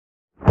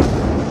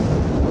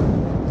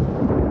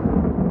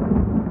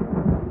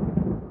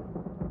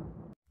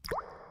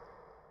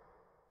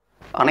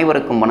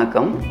அனைவருக்கும்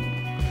வணக்கம்.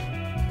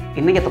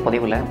 இன்றைக்கத்த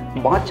பதிவில்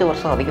வாட்ச்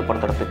ஹவர்ஸை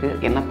அதிகப்படுத்துறதுக்கு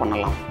என்ன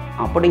பண்ணலாம்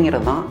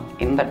அப்படிங்கிறது தான்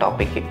இந்த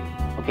டாப்பிக்கு.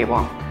 ஓகேவா?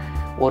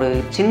 ஒரு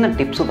சின்ன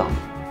டிப்ஸு தான்.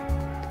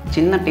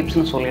 சின்ன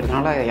டிப்ஸ்னு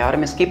சொல்லிடுறதுனால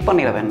யாருமே ஸ்கிப்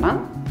பண்ணிட வேண்டாம்.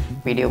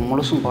 வீடியோ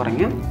முழுசும்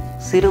பாருங்கள்.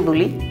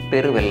 சிறுதுளி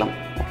பெருவெள்ளம்.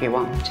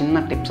 ஓகேவா?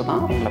 சின்ன டிப்ஸு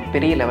தான் உங்களை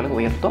பெரிய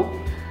லெவலுக்கு உயர்த்தும்.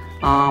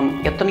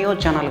 எத்தனையோ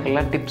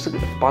சேனல்களில் டிப்ஸு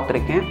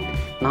பார்த்துருக்கேன்.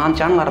 நான்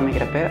சேனல்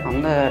ஆரம்பிக்கிறப்ப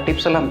அந்த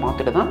டிப்ஸ் எல்லாம்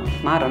பார்த்துட்டு தான்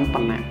நான் ரன்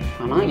பண்ணேன்.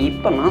 ஆனால்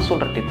இப்போ நான்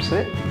சொல்கிற டிப்ஸு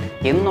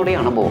என்னுடைய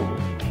அனுபவம்.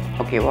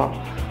 ஓகேவா?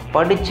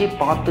 படித்து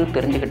பார்த்து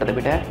தெரிஞ்சுக்கிட்டதை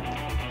விட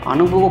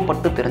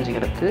அனுபவப்பட்டு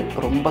தெரிஞ்சுக்கிறது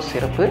ரொம்ப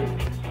சிறப்பு.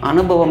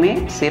 அனுபவமே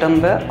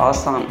சிறந்த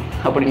ஆசான்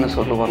அப்படின்னு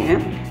சொல்லுவாங்க.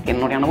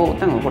 என்னுடைய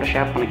அனுபவத்தை உங்கள் கூட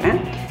ஷேர்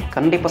பண்ணிக்கிறேன்.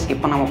 கண்டிப்பாக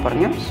ஸ்கிப் பண்ணாமல்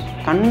பாருங்கள்.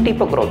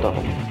 கண்டிப்பாக க்ரோத்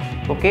ஆகும்.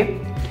 ஓகே?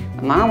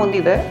 நான்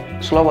இதை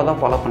ஸ்லோவாக தான்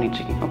ஃபாலோ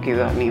பண்ணிட்டுருக்கேன்.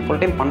 ஓகேவா? நீங்கள்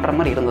ஃபுல் டைம் பண்ணுற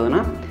மாதிரி இருந்ததுன்னா,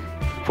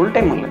 ஃபுல்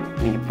டைம் இல்லை,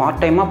 நீங்கள் பார்ட்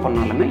டைமாக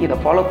பண்ணாலுமே இதை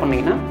ஃபாலோ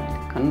பண்ணிங்கன்னா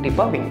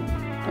கண்டிப்பாக வின்.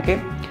 ஓகே?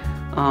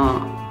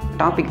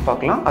 டாபிக்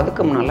பார்க்கலாம்.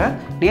 அதுக்கு முன்னால்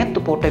நேற்று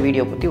போட்ட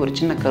வீடியோ பற்றி ஒரு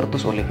சின்ன கருத்து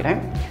சொல்லிக்கிறேன்.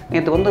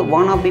 நேற்று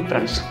ஒன் ஆஃப் தி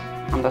ஃப்ரெண்ட்ஸ்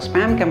அந்த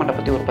ஸ்பேம் கமெண்ட்டை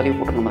பற்றி ஒரு பதிவு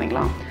போட்டுருந்தோம்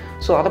பார்த்தீங்களா?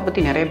 ஸோ அதை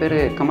பற்றி நிறைய பேர்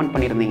கமெண்ட்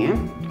பண்ணியிருந்தீங்க.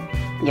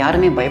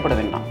 யாருமே பயப்பட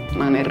வேண்டாம்.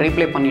 நான்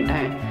ரீப்ளை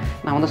பண்ணிட்டேன்,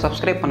 நான்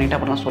சப்ஸ்கிரைப் பண்ணிட்டேன்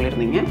அப்படிலாம்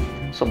சொல்லியிருந்தீங்க.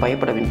 ஸோ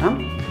பயப்பட வேண்டாம்.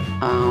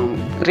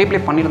 ரீப்ளை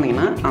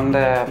பண்ணியிருந்தீங்கன்னா அந்த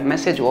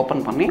மெசேஜ்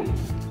ஓப்பன் பண்ணி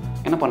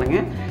என்ன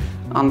பண்ணுங்கள்,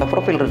 அந்த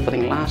ப்ரொஃபைல் இருக்குது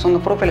பார்த்தீங்களா? ஸோ அந்த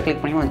ப்ரொஃபைலை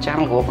கிளிக் பண்ணி அந்த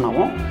சேனலுக்கு ஓப்பன்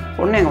ஆகும்.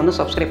 உடனே அங்கே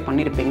சப்ஸ்கிரைப்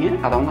பண்ணியிருப்பீங்க.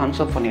 அதை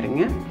அன்சப்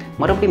பண்ணிடுங்க.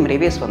 மறுபடியும்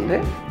ரிவேஸ்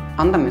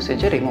அந்த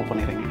மெசேஜை ரிமூவ்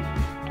பண்ணிடுங்க.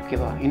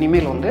 ஓகேவா?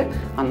 இனிமேல்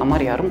அந்த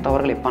மாதிரி யாரும்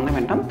தவறுகளை பண்ண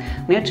வேண்டாம்.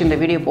 நேற்று இந்த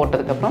வீடியோ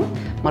போட்டதுக்கப்புறம்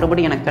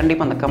மறுபடியும் எனக்கு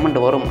கண்டிப்பாக அந்த கமெண்ட்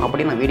வரும்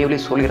அப்படின்னு நான்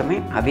வீடியோவிலேயே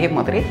சொல்லியிருந்தேன். அதே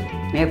மாதிரி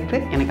நேற்று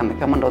எனக்கு அந்த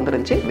கமெண்ட்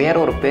வந்துருந்துச்சு. வேறு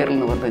ஒரு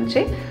பேர்லேருந்து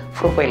வந்துருந்துச்சு.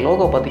 ப்ரொஃபைல்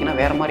லோகோ பார்த்திங்கன்னா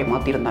வேறு மாதிரி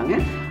மாற்றிருந்தாங்க.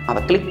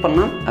 அதை கிளிக்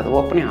பண்ணால் அது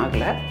ஓப்பனே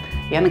ஆகலை.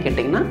 ஏன்னு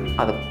கேட்டிங்கன்னா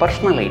அது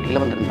பர்சனல்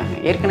ஐடியில் வந்துருந்தாங்க.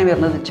 ஏற்கனவே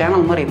இருந்தது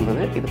சேனல் மாதிரி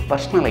இருந்தது. இது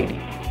பர்சனல் ஐடி.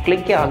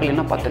 கிளிக்கே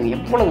ஆகலைன்னா பார்த்துங்க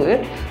எவ்வளவு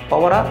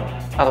பவராக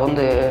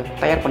அதை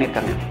தயார்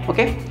பண்ணியிருக்காங்க.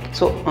 ஓகே?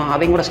 ஸோ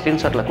அதையும் கூட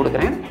ஸ்க்ரீன்ஷாட்டில்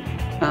கொடுக்குறேன்.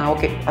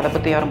 ஓகே, அதை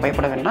பற்றி யாரும்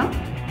பயப்பட வேண்டாம்.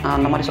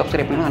 அந்த மாதிரி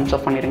சப்ஸ்கிரைப் பண்ணி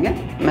அன்சப் பண்ணிடுங்க.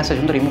 மெசேஜ்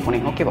ரிமூவ்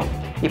பண்ணிடுங்க. ஓகேவா?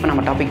 இப்போ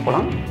நம்ம டாபிக்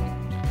போகலாம்.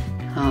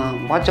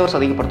 வாட்ச் ஹவர்ஸ்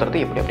அதிகப்படுத்துறது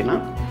எப்படி அப்படின்னா,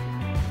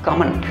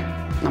 கமெண்ட்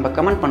நம்ம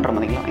கமெண்ட் பண்ணுற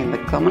மாதிரிங்களா? இந்த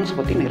கமெண்ட்ஸ்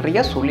பற்றி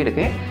நிறையா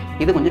சொல்லியிருக்கேன்.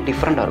 இது கொஞ்சம்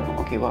டிஃப்ரெண்ட்டாக இருக்கும்.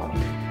 ஓகேவா?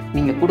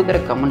 நீங்கள் கொடுக்குற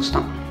கமெண்ட்ஸ்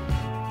தான்.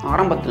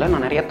 ஆரம்பத்தில்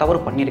நான் நிறையா தவறு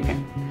பண்ணியிருக்கேன்.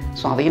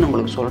 ஸோ அதையும் நான்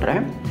உங்களுக்கு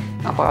சொல்கிறேன்.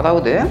 அப்போ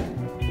அதாவது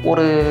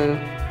ஒரு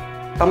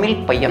தமிழ்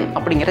பையன்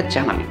அப்படிங்கிற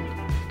சேனல்,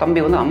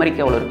 தம்பி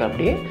அமெரிக்காவில் இருக்க.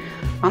 அப்படியே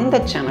அந்த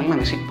சேனல்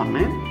நான் விசிட்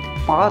பண்ணேன்.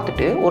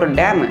 பார்த்துட்டு ஒரு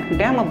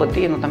டேமை பற்றி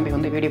அந்த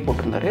தம்பி வீடியோ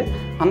போட்டிருந்தாரு.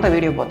 அந்த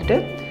வீடியோ பார்த்துட்டு,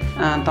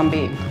 தம்பி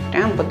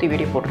டேம் பற்றி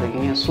வீடியோ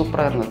போட்டிருக்கீங்க,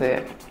 சூப்பராக இருந்தது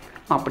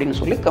அப்படின்னு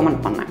சொல்லி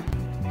கமெண்ட் பண்ணேன்.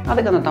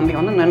 அதுக்கு அந்த தம்பி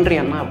நன்றி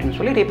அண்ணா அப்படின்னு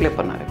சொல்லி ரீப்ளை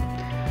பண்ணார்.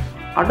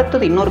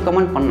 அடுத்தது இன்னொரு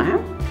கமெண்ட் பண்ணேன்.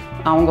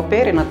 அவங்க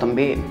பேர் என்ன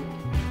தம்பி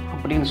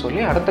அப்படின்னு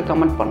சொல்லி அடுத்த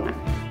கமெண்ட் பண்ணேன்.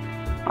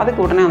 அதுக்கு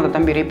உடனே அந்த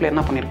தம்பி ரீப்ளை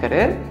என்ன பண்ணியிருக்காரு,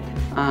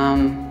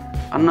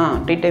 அண்ணா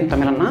டீ டைம்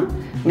தமிழ் அண்ணா,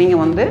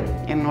 நீங்கள்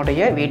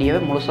என்னுடைய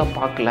வீடியோவை முழுசாக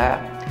பார்க்கல,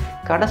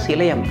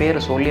 கடைசியில் என் பேர்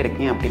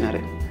சொல்லியிருக்கேன் அப்படின்னாரு.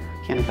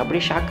 எனக்கு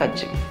அப்படியே ஷாக்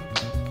ஆச்சு.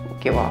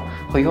 ஓகேவா?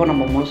 ஐயோ,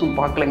 நம்ம முழுசும்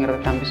பார்க்கலைங்கிறத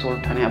தம்பி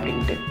சொல்லிட்டானே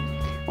அப்படின்ட்டு.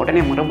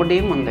 உடனே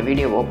மறுபடியும் அந்த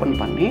வீடியோ ஓப்பன்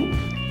பண்ணி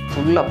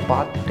ஃபுல்லாக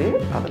பார்த்துட்டு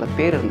அதில்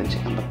பேர் இருந்துச்சு.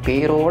 அந்த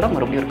பேரோடு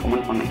மறுபடியும் ஒரு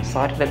கமெண்ட் பண்ணேன்.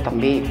 சாரி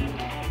தம்பி,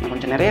 நான்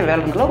கொஞ்சம் நிறைய வேலை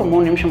இருந்தாலும் ஒரு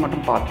 3 நிமிஷம்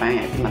மட்டும் பார்ப்பேன்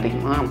அப்படின்னு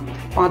அதிகமாக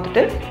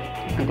பார்த்துட்டு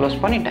நான்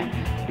க்ளோஸ் பண்ணிட்டேன்,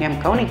 என்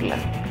கவனிக்கல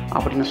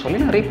அப்படின்னு சொல்லி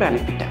நான் ரீப்ளை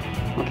அனுப்பிட்டேன்.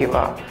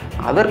 ஓகேவா?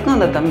 அதற்கும்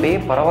அந்த தம்பி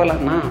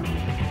பரவாயில்லண்ணா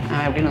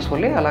அப்படின்னு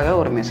சொல்லி அழகாக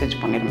ஒரு மெசேஜ்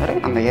பண்ணியிருந்தாரு.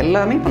 அந்த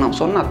எல்லாமே இப்போ நான்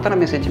சொன்ன அத்தனை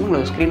மெசேஜுமே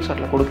உங்களுக்கு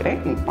ஸ்க்ரீன்ஷாட்டில் கொடுக்குறேன்,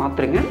 நீங்கள்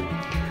பார்த்துருங்க.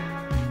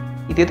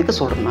 இது எதுக்கு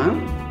சொல்கிறேன்னா,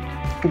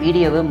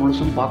 வீடியோவை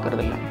முழுசும்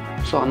பார்க்குறதில்ல.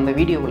 ஸோ அந்த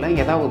வீடியோவில்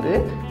ஏதாவது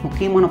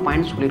முக்கியமான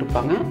பாயிண்ட்ஸ்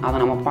சொல்லியிருப்பாங்க, அதை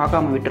நம்ம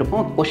பார்க்காம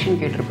விட்டுருப்போம். கொஷின்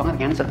கேட்டிருப்பாங்க,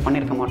 அதுக்கு ஆன்சர்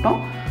பண்ணியிருக்க மாட்டோம்.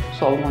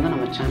 ஸோ அவங்க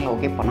நம்ம சேனலை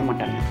ஓகே பண்ண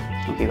மாட்டாங்க.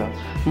 ஓகேவா?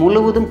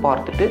 முழுவதும்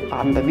பார்த்துட்டு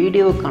அந்த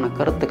வீடியோவுக்கான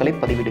கருத்துக்களை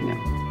பதிவிடுங்க.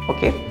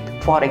 ஓகே?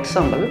 ஃபார்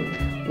எக்ஸாம்பிள்,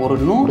 ஒரு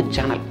 100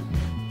 சேனல்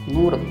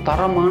 100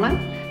 தரமான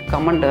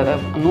கமெண்ட்,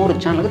 அதாவது 100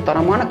 சேனலுக்கு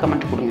தரமான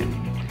கமெண்ட் கொடுங்க.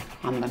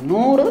 அந்த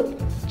 100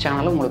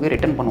 சேனலை உங்களுக்கு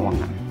ரிட்டர்ன்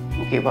பண்ணுவாங்க.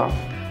 ஓகேவா?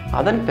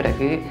 அதன்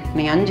பிறகு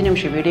நீங்கள் 5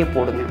 நிமிஷம் வீடியோ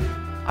போடுங்க.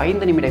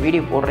 5 நிமிட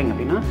வீடியோ போடுறீங்க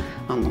அப்படின்னா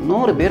அந்த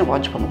 100 பேர்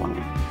வாட்ச் பண்ணுவாங்க.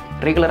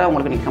 ரெகுலராக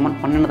உங்களுக்கு நீங்கள் கமெண்ட்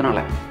பண்ணினதுனால.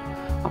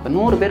 அப்போ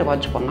 100 பேர்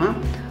வாட்ச் பண்ணால்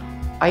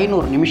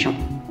 500 நிமிஷம்.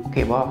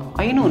 ஓகேவா?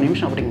 500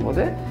 நிமிஷம்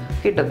அப்படிங்கும்போது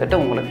கிட்டத்தட்ட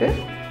உங்களுக்கு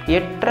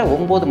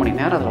 8-9 மணி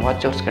நேரம் அதில்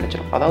வாட்ச் ஹவர்ஸ்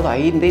கிடச்சிடும். அதாவது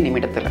 5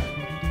 நிமிடத்தில்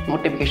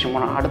நோட்டிஃபிகேஷன்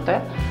போனால் அடுத்த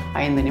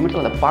 5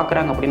 நிமிடத்தில் அதை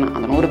பார்க்குறாங்க அப்படின்னா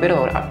அந்த 100 பேர்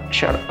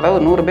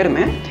அதாவது 100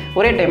 பேருமே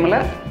ஒரே டைமில்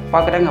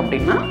பார்க்குறாங்க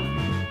அப்படின்னா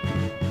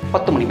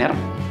 10 மணி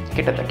நேரம்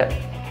கிட்டத்தட்ட.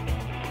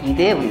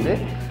 இதே 1000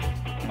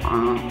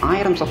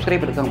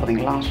 சப்ஸ்கிரைபர் இருக்காங்க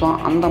பார்த்தீங்களா? ஸோ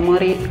அந்த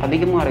மாதிரி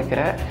அதிகமாக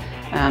இருக்கிற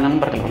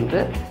நண்பர்கள்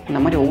இந்த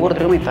மாதிரி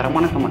ஒவ்வொருத்தருமே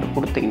தரமான கமெண்ட்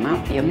கொடுத்தீங்கன்னா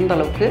எந்த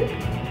அளவுக்கு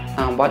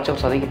வாட்ச்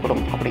ஹவர்ஸ்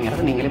அதிகப்படும்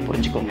அப்படிங்கிறத நீங்களே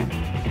புரிஞ்சுக்கோங்க.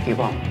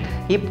 ஓகேவா?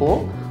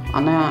 இப்போது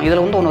அந்த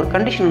இதில் ஒரு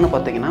கண்டிஷன் என்ன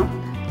பார்த்தீங்கன்னா,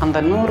 அந்த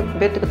 100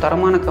 பேர்த்துக்கு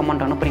தரமான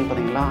கமெண்ட் அனுப்புறீங்க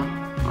பார்த்தீங்களா,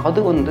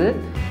 அது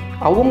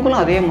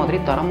அவங்களும் அதே மாதிரி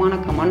தரமான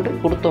கமெண்ட்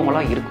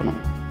கொடுத்தவங்களாக இருக்கணும்.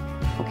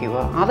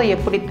 ஓகேவா? அதை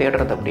எப்படி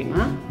தேடுறது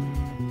அப்படின்னா,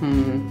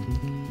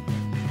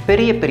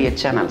 பெரிய பெரிய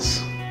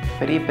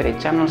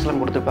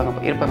சேனல்ஸ்லாம் இருப்பாங்க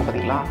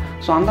பார்த்தீங்களா?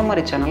 ஸோ அந்த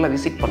மாதிரி சேனலில்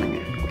விசிட்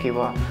பண்ணுங்கள்.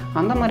 ஓகேவா?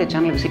 அந்த மாதிரி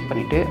சேனலை விசிட்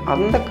பண்ணிவிட்டு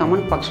அந்த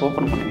கமெண்ட் பாக்ஸ்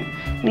ஓப்பன் பண்ணுங்கள்.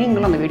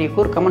 நீங்களும் அந்த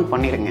வீடியோக்கு ஒரு கமெண்ட்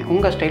பண்ணிடுங்க.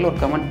 உங்கள் ஸ்டைலில் ஒரு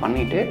கமெண்ட்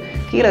பண்ணிவிட்டு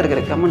கீழே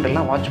இருக்கிற கமெண்ட்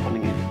எல்லாம் வாட்ச்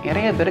பண்ணுங்கள்.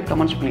 நிறைய பேர்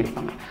கமெண்ட்ஸ்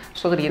பண்ணியிருப்பாங்க.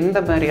 ஸோ அதில் எந்த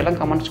மாதிரியெல்லாம்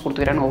கமெண்ட்ஸ்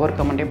கொடுத்துக்கிறான்னு ஒவ்வொரு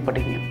கமெண்ட்டையும்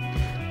படிங்க.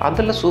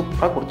 அதில்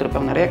சூப்பராக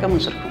கொடுத்துருப்பாங்க, நிறைய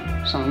கமெண்ட்ஸ் இருக்கும்.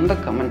 ஸோ அந்த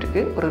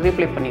கமெண்ட்டுக்கு ஒரு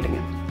ரீப்ளை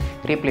பண்ணிவிடுங்க.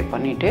 ரீப்ளை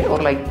பண்ணிவிட்டு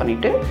ஒரு லைக்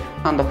பண்ணிவிட்டு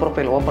அந்த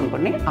ப்ரொஃபைல் ஓப்பன்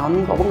பண்ணி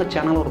அவங்க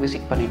சேனலை ஒரு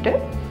விசிட் பண்ணிவிட்டு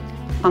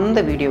அந்த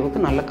வீடியோவுக்கு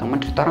நல்ல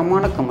கமெண்ட்,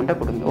 தரமான கமெண்ட்டை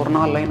கொடுங்க. ஒரு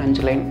 4 லைன்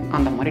 5 லைன்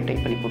அந்த மாதிரி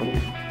டைப் பண்ணி கொடுங்க.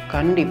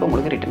 கண்டிப்பாக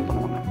உங்களுக்கு ரிட்டர்ன்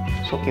பண்ணுவாங்க.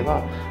 ஸோ ஓகேவா?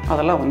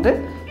 அதெல்லாம் வந்து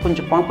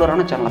கொஞ்சம்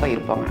பாப்புலரான சேனலாக தான்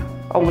இருப்பாங்க.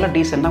 அவங்களாம்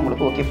டீசெண்டாக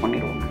உங்களுக்கு ஓகே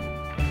பண்ணிடுவாங்க.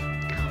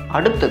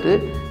 அடுத்தது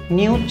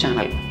நியூ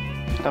சேனல்,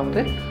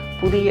 அதாவது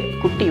புதிய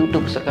குட்டி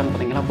யூடியூப்ஸ் இருக்காங்க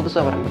பார்த்தீங்களா,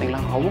 புதுசாக வராங்க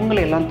பார்த்தீங்களா,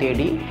 அவங்களெல்லாம்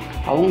தேடி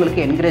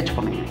அவங்களுக்கு என்கரேஜ்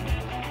பண்ணுங்கள்.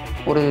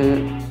 ஒரு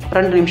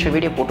 2 நிமிஷம்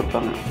வீடியோ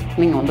போட்டிருப்பாங்க,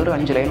 நீங்கள் வந்து ஒரு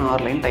 5 லைன்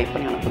 6 லைன் டைப்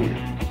பண்ணி அனுப்புங்க.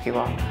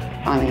 ஓகேவா?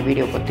 அந்த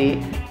வீடியோ பற்றி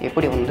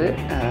எப்படி வந்து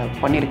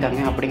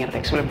பண்ணியிருக்காங்க அப்படிங்கிறத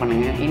எக்ஸ்பிளைன்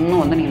பண்ணுங்கள்.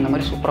 இன்னும் வந்து நீங்கள் இந்த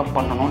மாதிரி சூப்பராக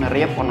பண்ணணும்,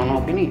 நிறைய பண்ணணும்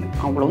அப்படின்னு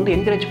அவங்கள வந்து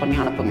என்கரேஜ் பண்ணி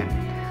அனுப்புங்க.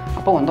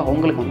 அப்போ வந்து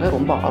அவங்களுக்கு வந்து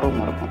ரொம்ப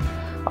ஆர்வமாக இருக்கும்.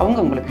 அவங்க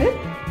உங்களுக்கு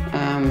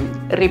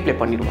ரீப்ளை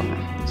பண்ணிடுவாங்க.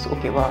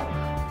 ஓகேவா?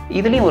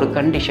 இதுலேயும் ஒரு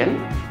கண்டிஷன்,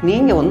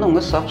 நீங்கள் வந்து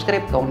உங்கள்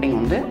சப்ஸ்கிரைப் கவுண்டிங்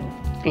வந்து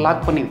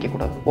லாக் பண்ணி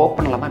வைக்கக்கூடாது,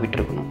 ஓப்பனில் தான்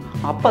விட்டுருக்கணும்.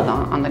 அப்போ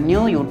தான் அந்த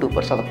நியூ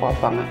யூடியூபர்ஸ் அதை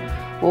பார்ப்பாங்க.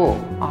 ஓ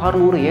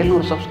 600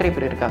 700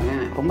 சப்ஸ்கிரைபர் இருக்காங்க,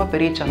 ரொம்ப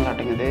பெரிய சேனல்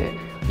ஆட்டுங்குது,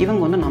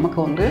 இவங்க வந்து நமக்கு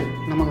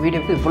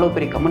வீடியோவுக்கு இவ்வளோ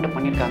பெரிய கமெண்ட்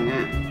பண்ணியிருக்காங்க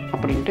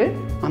அப்படின்ட்டு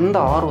அந்த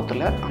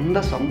ஆர்வத்தில் அந்த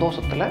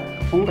சந்தோஷத்தில்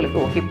உங்களுக்கு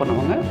ஓகே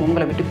பண்ணுவாங்க.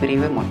 உங்களை விட்டு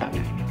பிரியவே மாட்டாங்க.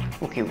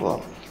 ஓகேவா?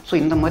 ஸோ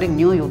இந்த மாதிரி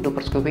நியூ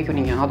யூடியூபர்ஸ்க்கு போய்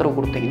நீங்கள் ஆதரவு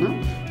கொடுத்தீங்கன்னா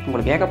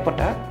உங்களுக்கு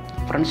ஏகப்பட்ட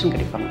ஃப்ரெண்ட்ஸும்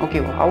கிடைப்பாங்க.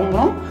 ஓகேவா?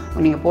 அவங்களும்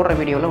நீங்கள் போடுற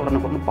வீடியோவில்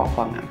உடனுக்குடன்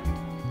பார்ப்பாங்க.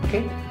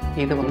 ஓகே,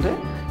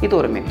 இது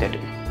ஒரு மெத்தட்.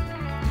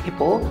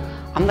 இப்போது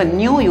அந்த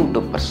நியூ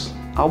யூடியூபர்ஸ்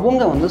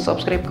அவங்க வந்து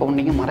சப்ஸ்கிரைப்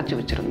கவுண்டிங்கை மறைச்சி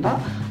வச்சுருந்தா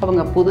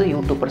அவங்க புது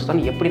யூடியூபர்ஸ்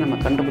தான் எப்படி நம்ம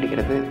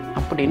கண்டுபிடிக்கிறது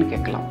அப்படின்னு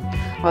கேட்கலாம்.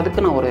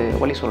 அதுக்கு நான் ஒரு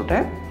வழி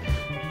சொல்கிறேன்.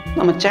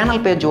 நம்ம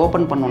சேனல் பேஜ்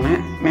ஓப்பன் பண்ணோன்னே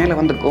மேலே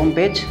வந்து ஹோம்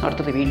பேஜ்,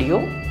 அடுத்தது வீடியோ,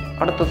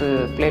 அடுத்தது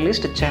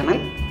பிளேலிஸ்ட்,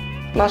 சேனல்,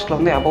 லாஸ்ட்டில்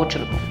வந்து அபவுட்ஸ்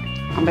இருக்கும்.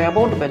 அந்த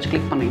அபவுட் பேஜ்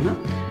கிளிக் பண்ணிங்கன்னா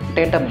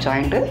டேட் ஆஃப்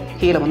ஜாயிண்ட்டு,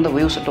 கீழே வந்து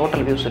வியூஸ்,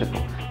 டோட்டல் வியூஸ்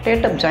இருக்கும்.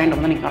 டேட் ஆஃப் ஜாயிண்ட்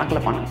வந்து நீங்கள்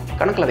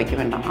கணக்கில் வைக்க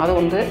வேண்டாம். அது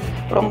வந்து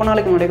ரொம்ப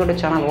நாளைக்கு முன்னாடி கூட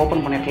சேனல்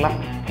ஓப்பன் பண்ணியிருக்கலாம்,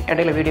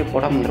 இடையில வீடியோ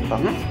போடாமல்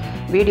இருப்பாங்க.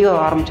 வீடியோ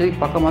ஆரம்பித்தது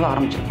பக்கமாக தான்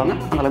ஆரம்பிச்சிருப்பாங்க.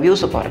 அதில்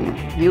வியூஸை பாருங்கள்,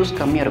 வியூஸ்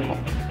கம்மியாக இருக்கும்.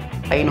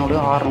 500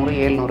 600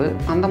 700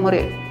 அந்த மாதிரி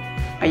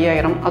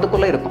 5000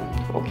 அதுக்குள்ளே இருக்கும்.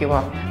 ஓகேவா?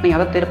 நீங்கள்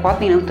அதை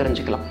பார்த்தீங்கன்னா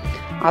தெரிஞ்சுக்கலாம்.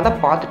 அதை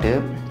பார்த்துட்டு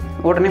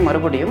உடனே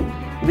மறுபடியும்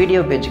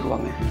வீடியோ பேஜுக்கு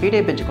வாங்க.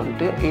 வீடியோ பேஜுக்கு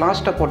வந்துட்டு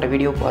லாஸ்ட்டாக போட்ட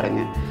வீடியோ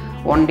பாருங்கள்.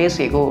 1 days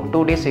ago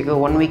 2 days ago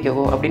 1 week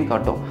ago அப்படின்னு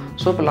காட்டும்.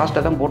 ஸோ இப்போ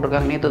லாஸ்ட்டாக தான்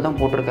போட்டிருக்காங்க, நேற்று தான்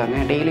போட்டிருக்காங்க,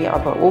 டெய்லி.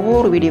 அப்போ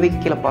ஒவ்வொரு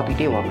வீடியோவையும் கீழே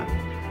பார்த்துக்கிட்டே வாங்க.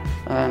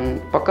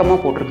 பக்கமாக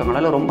போட்டிருக்காங்களா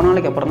இல்லை ரொம்ப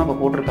நாளைக்கு அப்புறம் தான் இப்போ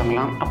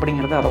போட்டிருக்காங்களா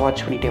அப்படிங்கிறத அதை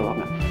வாட்ச் பண்ணிகிட்டே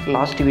வாங்க.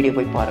 லாஸ்ட் வீடியோ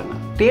போய் பாருங்கள்,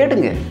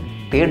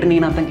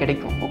 தேடுனீங்கன்னா தான்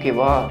கிடைக்கும்.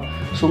 ஓகேவா?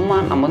 சும்மா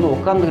நம்ம வந்து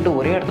உட்காந்துக்கிட்டு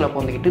ஒரே இடத்துல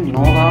உட்காந்துக்கிட்டு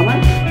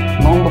நோகாமல்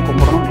நோன்பு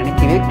கும்பிடணும்னு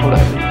நினைக்கவே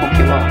கூடாது.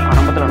 ஓகேவா?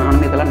 ஆரம்பத்தில்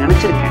நானும் இதெல்லாம்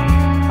நினச்சிருக்கேன்,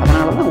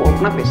 அதனால தான்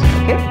ஓப்பனாக பேசுகிறேன்.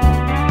 ஓகே,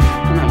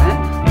 அதனால்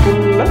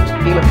ஃபுல்லாக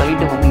கீழே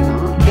தள்ளிட்டு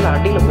வந்தீங்கன்னா கீழே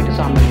அடியில் போய்ட்டு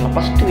சார்ந்திருக்கலாம்.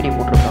 ஃபஸ்ட்டு வீடியோ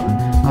போட்டிருக்காங்க,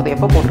 அதை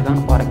எப்போ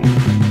போட்டிருக்காங்கன்னு பாருங்கள்.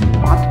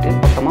 பார்த்துட்டு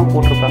பக்கமாக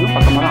போட்டிருப்பாங்க,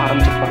 பக்கமாக தான்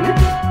ஆரம்பிச்சிருப்பாங்க.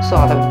 ஸோ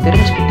அதை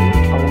தெரிஞ்சுக்கிட்டு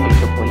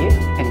அவங்களுக்கு போய்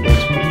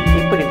என்கரேஜ் பண்ணி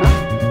இப்படி தான்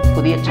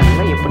புதிய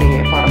சேனலை எப்படி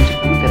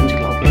ஆரம்பிச்சிருக்காங்கன்னு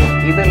தெரிஞ்சுக்கலாம். ஓகேவா?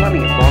 இதெல்லாம்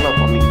நீங்கள் ஃபாலோ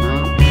பண்ணிங்கன்னா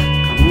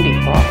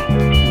கண்டிப்பாக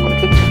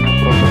உங்களுக்கு சேனல்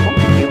க்ரோத் இருக்கும்,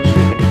 வியூஸ்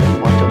கிடைக்கும்,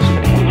 வாட்ச் ஹவர்ஸ்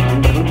கிடைக்கும்,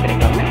 நண்பர்களும்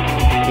கிடைக்காங்க.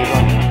 ஓகேவா?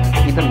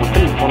 இதை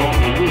மட்டும் நீங்கள் ஃபாலோ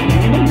பண்ணி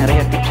இன்னும்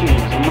நிறைய டிப்ஸ்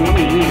நீங்கள் சம்பந்தமாக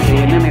இன்னும் இது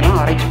என்னென்னலாம்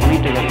ஆராய்ச்சி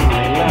பண்ணிட்டு இருக்காங்க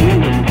எல்லாமே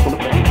உங்களுக்கு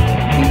கொடுக்குறேன்.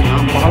 இது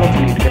நான் ஃபாலோ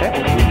பண்ணிட்டு இருக்கிற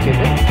ஒரு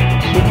மெத்தேடு.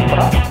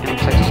 சூப்பராக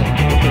எனக்கு சஜஸ்ட்.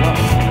 ஓகேவா?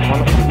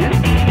 ஃபாலோ பண்ணுங்கள்.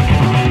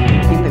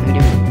 இந்த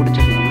வீடியோ உங்களுக்கு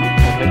பிடிச்சிருந்ததுன்னா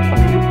லைக்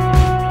பண்ணுங்கள்.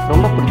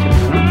 ரொம்ப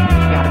பிடிச்சிருந்ததுன்னா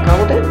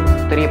யாருக்காவது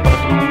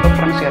தெரியப்படுத்தணும், உங்கள்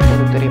ஃப்ரெண்ட்ஸ்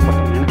யாருக்காவது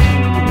தெரியப்படுத்தணும்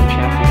நினச்சிங்கன்னா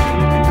ஷேர்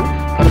பண்ண வேண்டாம்.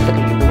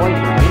 கருத்துக்கள் எதுவாக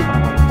இருந்தாலும்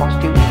பரவாயில்ல,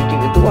 பாசிட்டிவ்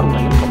நெகட்டிவ் எதுவாக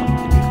இருந்தாலும் கமெண்ட்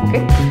பண்ணுங்கள். ஓகே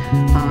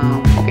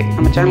ஓகே,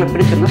 நம்ம சேனலை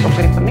பிடிச்சிருந்தால்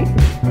சப்ஸ்கிரைப் பண்ணி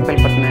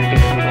பெல் பட்டனை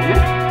கிளிக் பண்ணிக்கோங்க.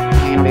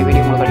 என்னுடைய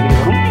வீடியோ உங்களுக்கு அடிக்கடி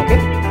வரும். ஓகே,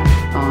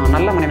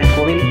 நல்ல மனிதன்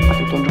கோவில்,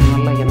 அதில் தோன்றும்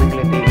நல்ல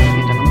எண்ணங்களை தெய்வம்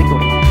என்ற நம்பிக்கை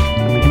வரணும்.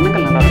 நம்ம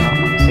எண்ணங்கள் நல்லா இருந்தால்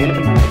நம்ம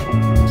செயல்கள் நல்லா இருக்கும்,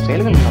 நம்ம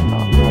செயல்கள் நல்லா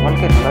இருந்தால் நம்ம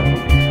வாழ்க்கை நல்லா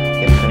இருக்கும்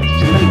என்ற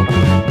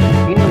சிந்தனையுடன்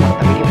இன்னும்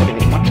அடுத்த வீடியோ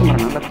பதிவில் மற்றும் ஒரு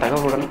நல்ல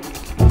தகவலுடன்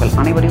உங்கள்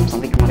அனைவரையும்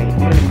சந்திக்கும் வரை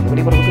உங்களிடம்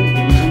விடைபெறுவது